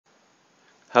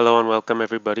Hello and welcome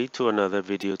everybody to another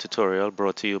video tutorial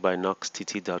brought to you by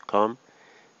noxtt.com,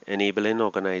 enabling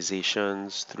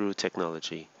organizations through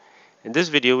technology. In this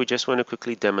video, we just want to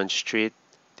quickly demonstrate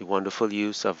the wonderful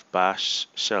use of bash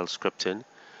shell scripting.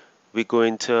 We're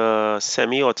going to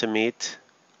semi-automate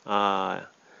the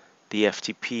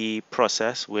FTP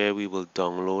process where we will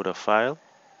download a file.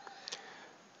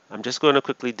 I'm just going to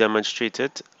quickly demonstrate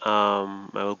it. I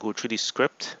will go through the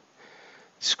script.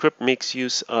 Script makes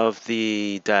use of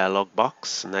the dialog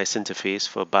box, nice interface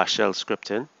for bash shell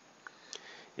scripting.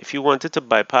 If you wanted to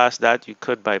bypass that, you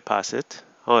could bypass it.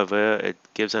 However, it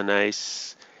gives a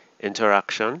nice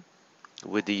interaction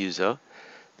with the user.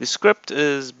 The script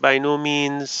is by no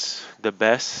means the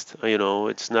best,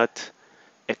 it's not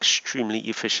extremely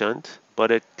efficient, but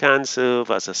it can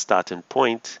serve as a starting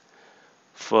point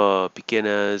for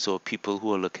beginners or people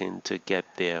who are looking to get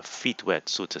their feet wet,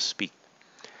 so to speak.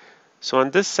 So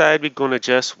on this side, we're going to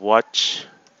just watch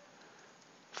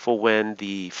for when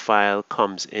the file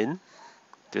comes in.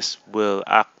 This will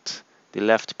act, the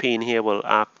left pane here will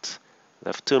act,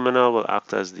 left terminal will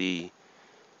act as the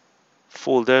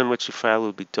folder in which the file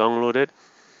will be downloaded.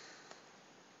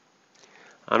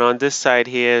 And on this side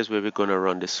here is where we're going to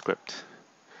run the script.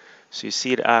 So you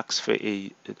see it asks for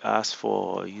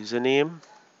a username.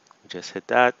 Just hit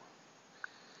that.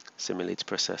 Simulates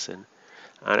processing.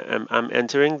 And I'm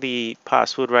entering the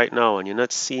password right now and you're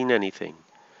not seeing anything.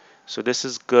 So this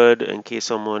is good in case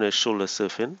someone is shoulder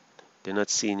surfing. They're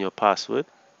not seeing your password.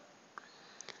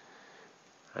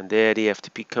 And there the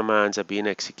FTP commands are being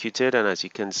executed, and as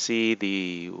you can see,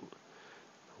 the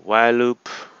while loop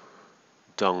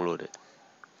downloaded.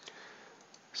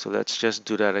 So let's just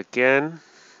do that again.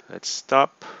 Let's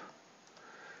stop.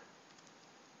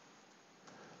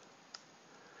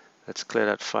 Let's clear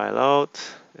that file out.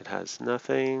 It has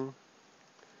nothing.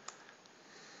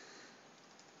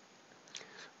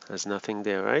 There's nothing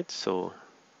there, right? So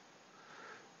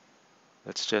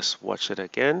let's just watch it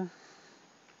again.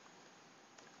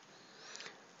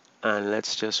 And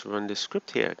let's just run the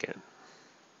script here again.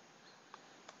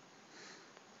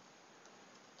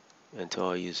 Enter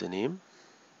our username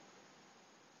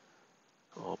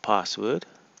or password.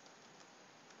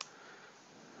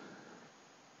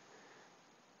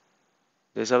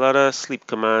 There's a lot of sleep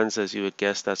commands, as you would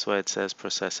guess. That's why it says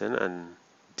processing, and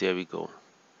there we go.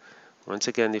 Once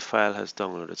again, the file has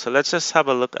downloaded. So let's just have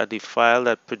a look at the file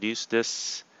that produced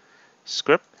this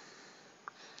script.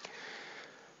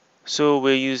 So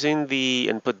we're using the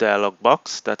input dialog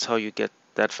box. That's how you get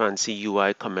that fancy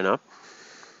UI coming up.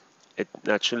 It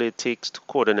naturally takes two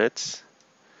coordinates.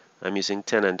 I'm using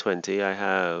 10 and 20. I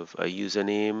have a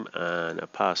username and a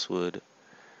password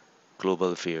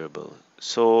global variable.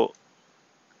 So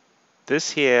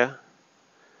this here,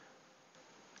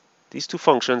 these two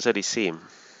functions are the same.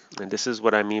 And this is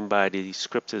what I mean by the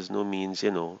script is no means,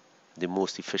 the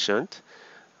most efficient.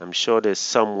 I'm sure there's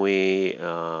some way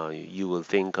you will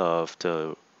think of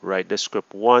to write the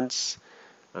script once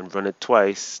and run it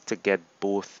twice to get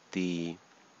both the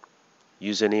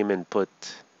username input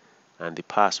and the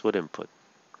password input.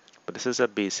 But this is a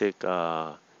basic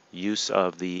use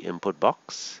of the input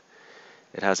box.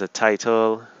 It has a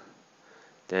title,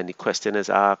 then the question is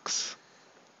asked.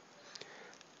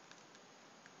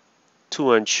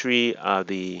 2 and 3 are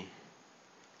the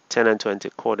 10 and 20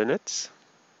 coordinates.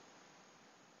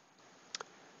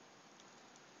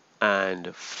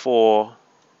 And 4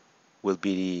 will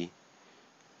be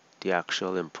the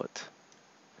actual input.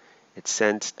 It's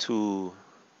sent to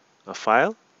a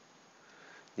file.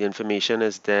 The information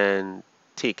is then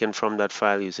taken from that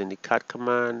file using the cat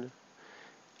command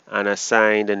and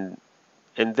assigned. And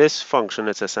in this function,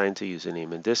 it's assigned to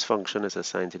username. In this function, it's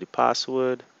assigned to the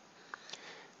password.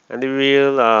 And the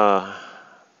real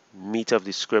meat of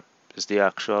the script is the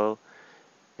actual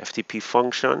FTP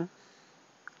function.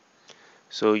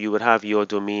 So you would have your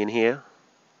domain here.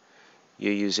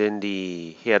 You're using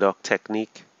the headoc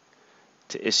technique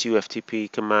to issue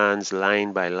FTP commands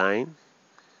line by line.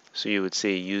 So you would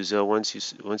say user, once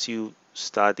you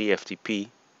start the FTP,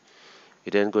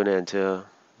 you're then going to enter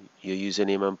your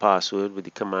username and password with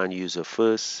the command user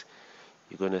first.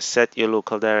 You're going to set your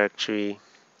local directory,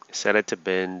 set it to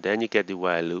bin, then you get the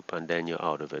while loop, and then you're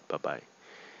out of it. Bye-bye.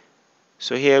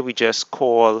 So here we just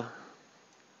call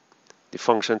the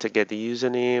function to get the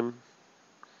username.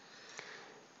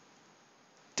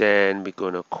 Then we're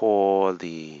going to call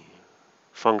the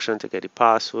function to get the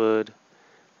password.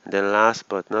 And then last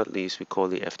but not least, we call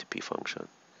the FTP function.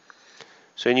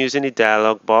 So in using the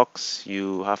dialog box,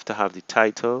 you have to have the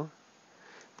title.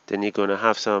 Then you're going to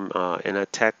have some inner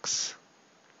text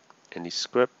in the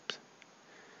script.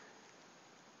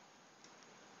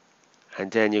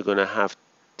 and then you're going to have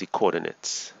the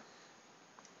coordinates.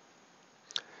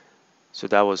 So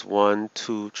that was 1,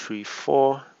 2, 3,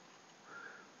 4,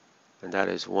 and that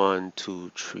is 1,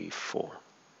 2, 3, 4.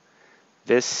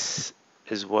 This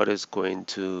is what is going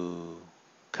to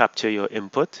capture your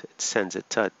input. It sends it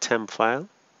to a temp file.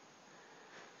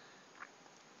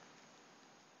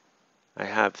 I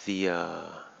have the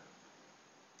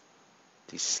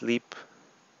sleep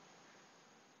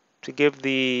to give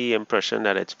the impression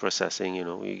that it's processing.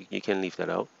 You can leave that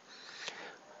out.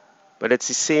 But it's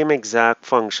the same exact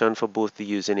function for both the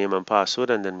username and password,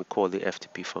 and then we call the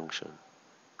FTP function.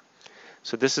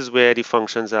 So this is where the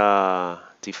functions are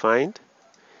defined,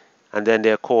 and then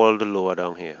they're called lower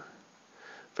down here.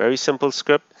 Very simple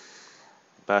script.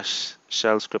 Bash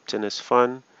shell scripting is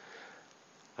fun.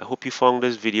 I hope you found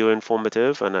this video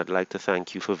informative, and I'd like to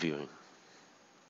thank you for viewing.